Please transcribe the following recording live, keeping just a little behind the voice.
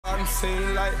something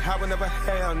seem like how we never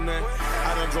had none.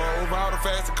 I done drove all the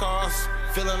faster cars,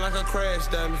 feeling like a crash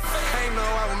dummy. Ain't know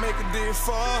I would make a deal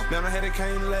for. Now my head it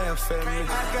can't laugh at me.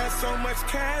 I got so much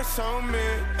cash on me.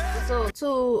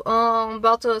 So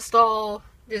about to install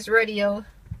this radio,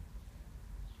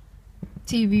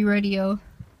 TV radio,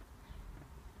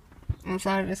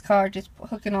 inside of this car. Just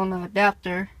hooking on the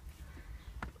adapter.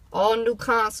 All new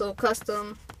console,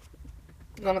 custom.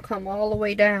 Gonna come all the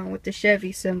way down with the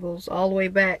Chevy symbols all the way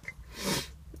back.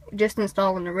 Just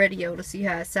installing the radio to see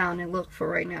how it sound and look for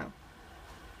right now.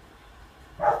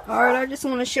 Alright, I just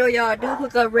want to show y'all I do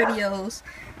hook up radios.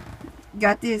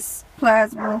 Got this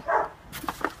plasma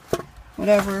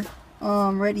whatever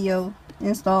radio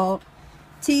installed.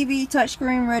 TV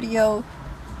touchscreen radio.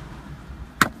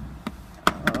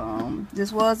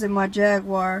 This was in my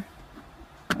Jaguar.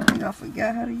 I think I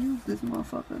forgot how to use this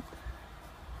motherfucker.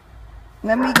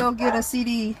 Let me go get a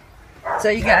CD so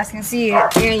you guys can see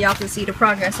it and y'all can see the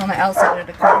progress on the outside of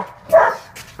the car.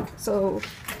 So,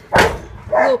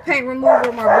 little paint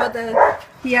remover. My brother,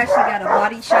 he actually got a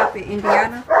body shop in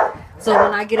Indiana. So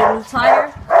when I get a new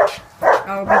tire,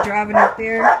 I'll be driving up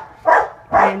there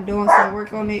and doing some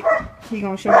work on it. He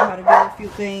gonna show me how to do a few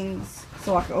things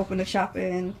so I can open a shop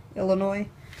in Illinois.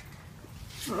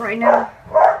 But right now,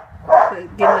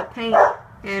 getting the paint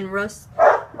and rust.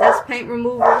 That's paint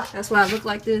remover. That's why I look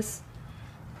like this.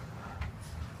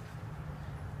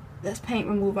 That's paint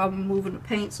remover. I'm removing the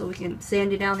paint so we can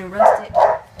sand it down and rust it.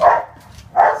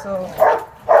 So,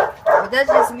 but that's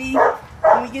just me.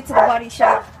 When we get to the body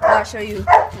shop, I'll show you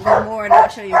a little more and I'll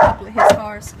show you a couple of his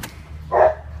cars.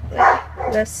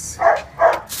 Let's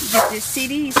get this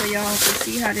CD so y'all can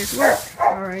see how this works.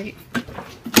 Alright.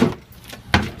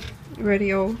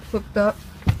 Radio hooked up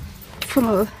from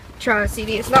a try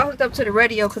CD. It's not hooked up to the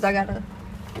radio because I gotta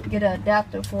get an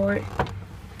adapter for it.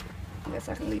 I guess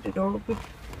I can leave the door open.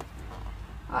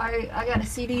 I got a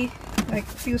CD, like a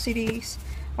few CDs.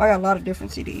 I got a lot of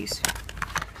different CDs.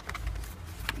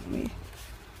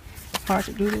 It's hard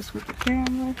to do this with the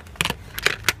camera.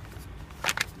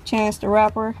 Chance the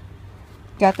Rapper.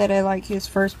 Got that at like his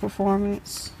first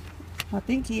performance. I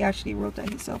think he actually wrote that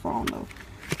himself. I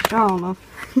don't know.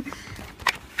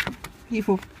 He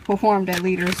performed at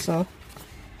Leaders, so.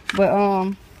 But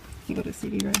you got the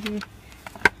CD right here.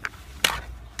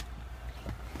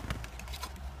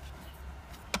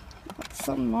 Got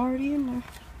something already in there.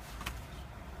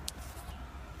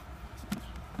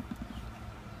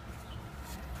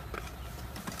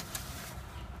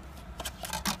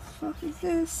 What the fuck is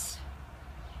this?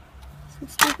 Some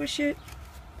stupid shit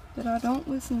that I don't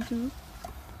listen to.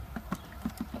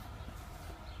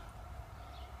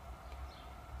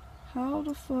 How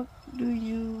the fuck do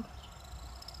you...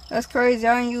 That's crazy.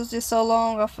 I ain't used this so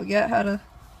long I forgot how to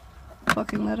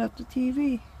fucking let up the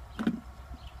TV.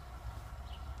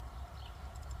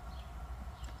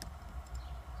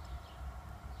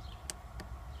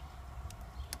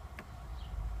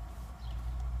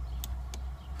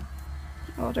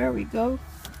 Oh, there we go.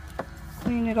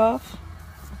 Clean it off.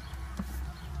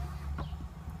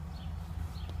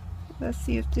 Let's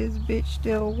see if this bitch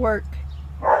still work.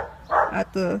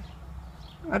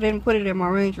 I didn't put it in my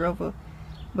Range Rover,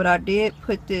 but I did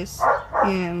put this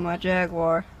in my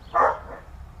Jaguar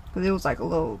because it was like a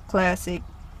little classic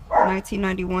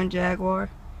 1991 Jaguar.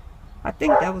 I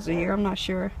think that was the year, I'm not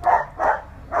sure.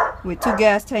 With 2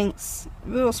 gas tanks,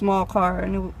 real small car,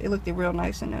 and it looked real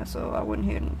nice in there, so I went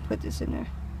ahead and put this in there.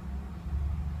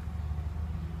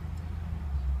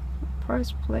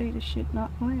 Press play, this shit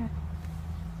not playing.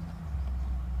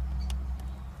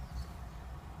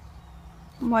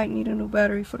 Might need a new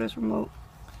battery for this remote.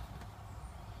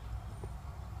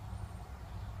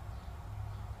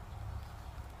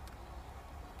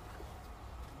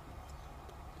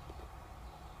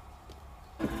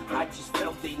 I just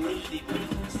felt they needed me,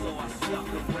 so I stuck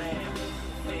around.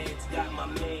 Feds got my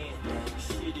man.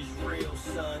 Shit is real,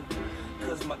 son.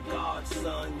 Cause my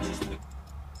godson just...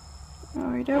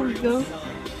 Alright, there we go.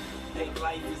 Think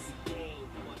life is a game.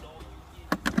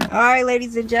 Alright,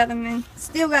 ladies and gentlemen.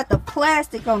 Still got the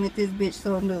plastic on it, this bitch,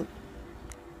 so new.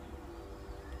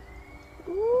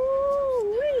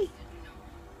 Ooh-wee.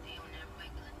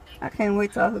 I can't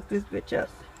wait till I hook this bitch up.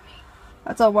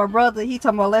 I told my brother, he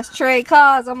talking about let's trade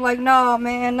cars. I'm like, no,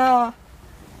 man, no.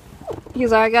 He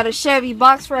was like, I got a Chevy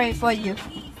box frame for you.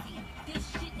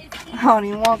 I don't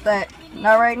even want that.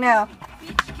 Not right now.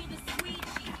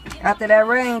 After that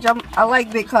range, I like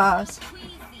big cars.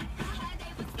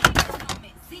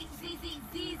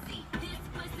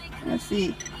 Let's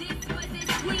see.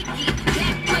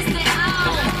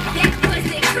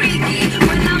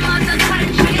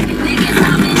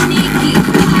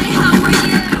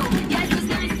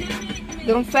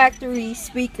 Them factory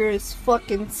speakers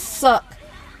fucking suck.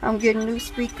 I'm getting new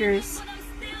speakers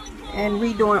and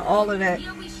redoing all of that.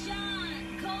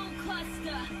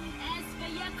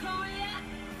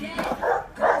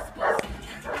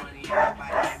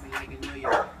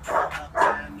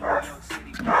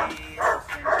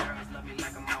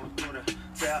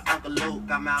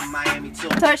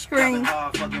 Touchscreen.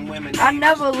 I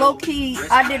never low-key,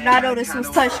 I did not know this was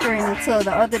touchscreen until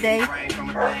the other day.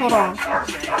 Hold on.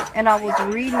 And I was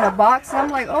reading the box and I'm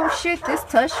like, oh shit, this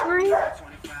touchscreen?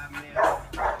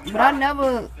 But I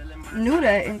never knew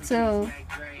that until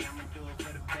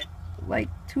like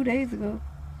 2 days ago.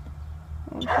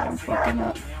 Oh shit, I'm fucking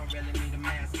up.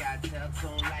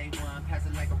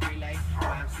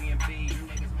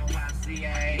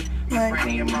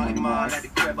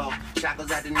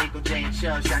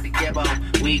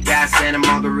 We got Santa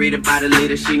Margarita by the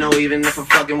leader. She know even if I'm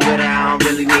fucking with her, I don't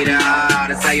really need her. Oh,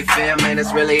 that's how you feel, man.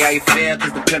 That's really how you feel.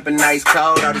 Cause the pimpin' nice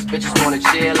cold. All these bitches wanna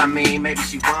chill. I mean, maybe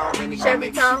she won't.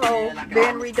 Chevy Tahoe,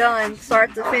 been redone,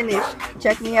 start to finish.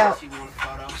 Check me out.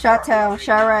 Chi-Town,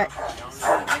 Chirac.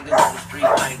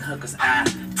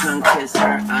 Tongue kiss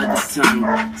her other tongue.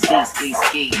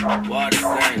 Ski, water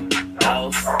gun.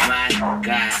 Oh my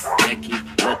god, Becky,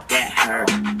 look at her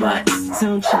butt.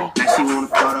 Don't she? Now she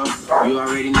want a photo. You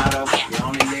already know though. You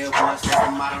only live once. That's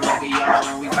the motto, nigga. YOLO,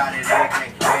 and we bout it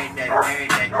every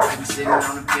day. We sitting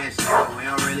on the bench, nigga. We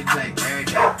don't really play.